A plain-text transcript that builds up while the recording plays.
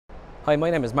Hi, my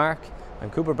name is Mark. I'm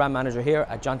CUPRA brand manager here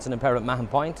at Johnson & Perrott Mahon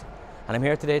Point, and I'm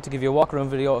here today to give you a walk around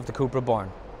video of the CUPRA Born.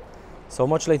 So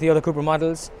much like the other CUPRA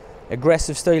models,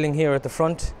 aggressive styling here at the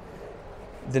front,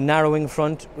 the narrowing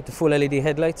front with the full LED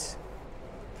headlights,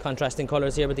 contrasting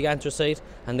colours here with the anthracite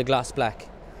and the gloss black.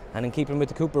 And in keeping with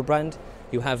the CUPRA brand,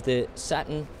 you have the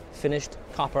satin finished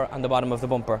copper on the bottom of the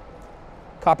bumper.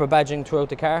 Copper badging throughout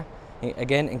the car,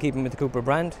 again in keeping with the CUPRA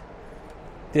brand.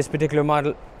 This particular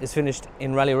model is finished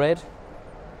in rally red.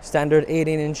 Standard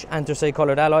 18-inch anthracite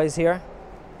coloured alloys here.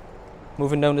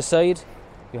 Moving down the side,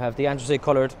 you have the anthracite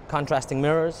coloured contrasting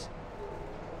mirrors.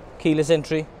 Keyless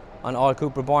entry on all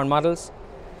CUPRA Born models.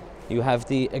 You have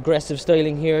the aggressive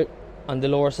styling here on the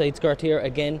lower side skirt here,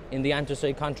 again in the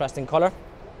anthracite contrasting colour.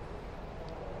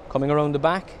 Coming around the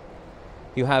back,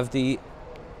 you have the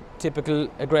typical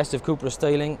aggressive CUPRA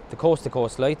styling, the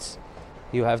coast-to-coast lights.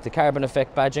 You have the carbon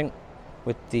effect badging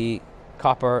with the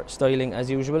copper styling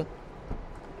as usual.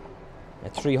 A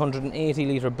 380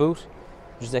 litre boot,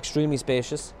 which is extremely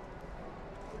spacious.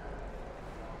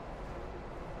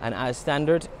 And as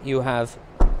standard, you have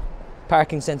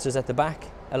parking sensors at the back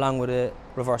along with a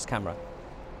reverse camera.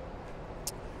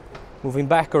 Moving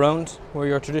back around where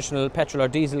your traditional petrol or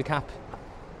diesel cap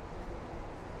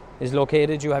is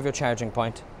located, you have your charging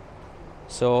point.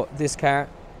 So this car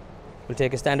will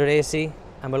take a standard AC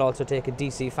and will also take a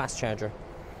DC fast charger.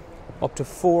 Up to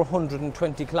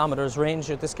 420 kilometers range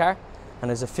with this car, and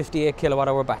has a 58 kilowatt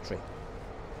hour battery.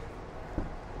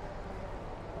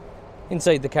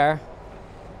 Inside the car,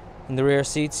 in the rear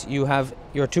seats, you have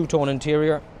your two-tone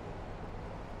interior.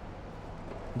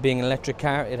 Being an electric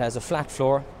car, it has a flat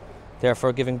floor,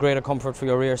 therefore giving greater comfort for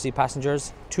your rear seat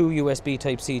passengers. 2 USB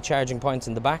Type-C charging points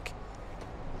in the back.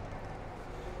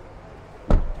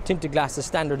 Tinted glass is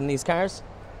standard in these cars.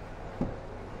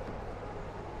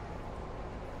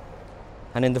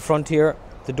 And in the front here,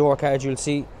 the door card, you'll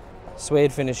see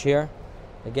suede finish here,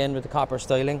 again with the copper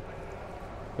styling.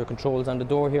 Your controls on the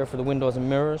door here for the windows and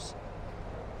mirrors.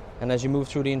 And as you move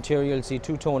through the interior, you'll see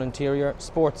two-tone interior,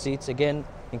 sport seats, again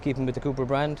in keeping with the CUPRA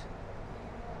brand.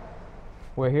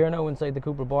 We're here now inside the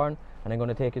CUPRA Born, and I'm going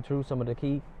to take you through some of the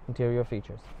key interior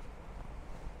features.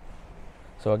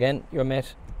 So again, you're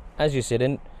met as you sit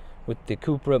in with the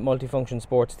CUPRA multifunction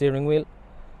sport steering wheel.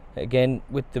 Again,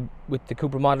 with the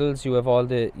CUPRA models, you have all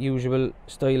the usual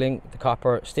styling, the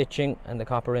copper stitching and the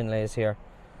copper inlays here.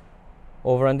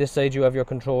 Over on this side, you have your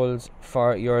controls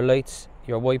for your lights,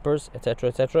 your wipers, etc,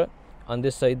 etc. On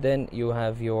this side then, you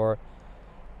have your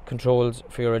controls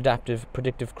for your adaptive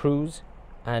predictive cruise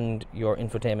and your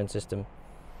infotainment system.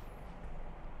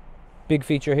 Big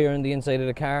feature here on the inside of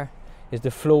the car is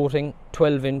the floating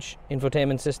 12-inch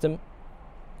infotainment system.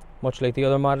 Much like the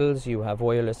other models, you have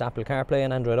wireless Apple CarPlay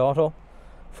and Android Auto,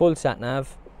 full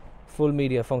sat-nav, full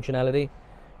media functionality,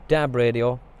 DAB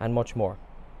radio and much more.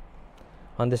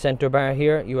 On the centre bar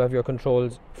here, you have your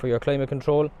controls for your climate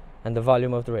control and the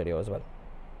volume of the radio as well.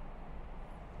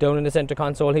 Down in the centre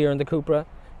console here in the CUPRA,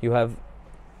 you have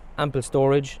ample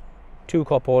storage, 2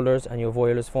 cup holders, and you have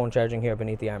wireless phone charging here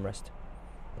beneath the armrest.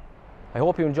 I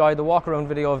hope you enjoyed the walk around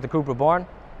video of the CUPRA Born.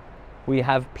 We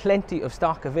have plenty of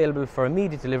stock available for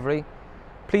immediate delivery.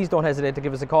 Please don't hesitate to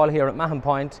give us a call here at Mahon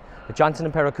Point at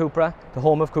Johnson & Perrott CUPRA, the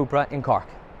home of CUPRA in Cork.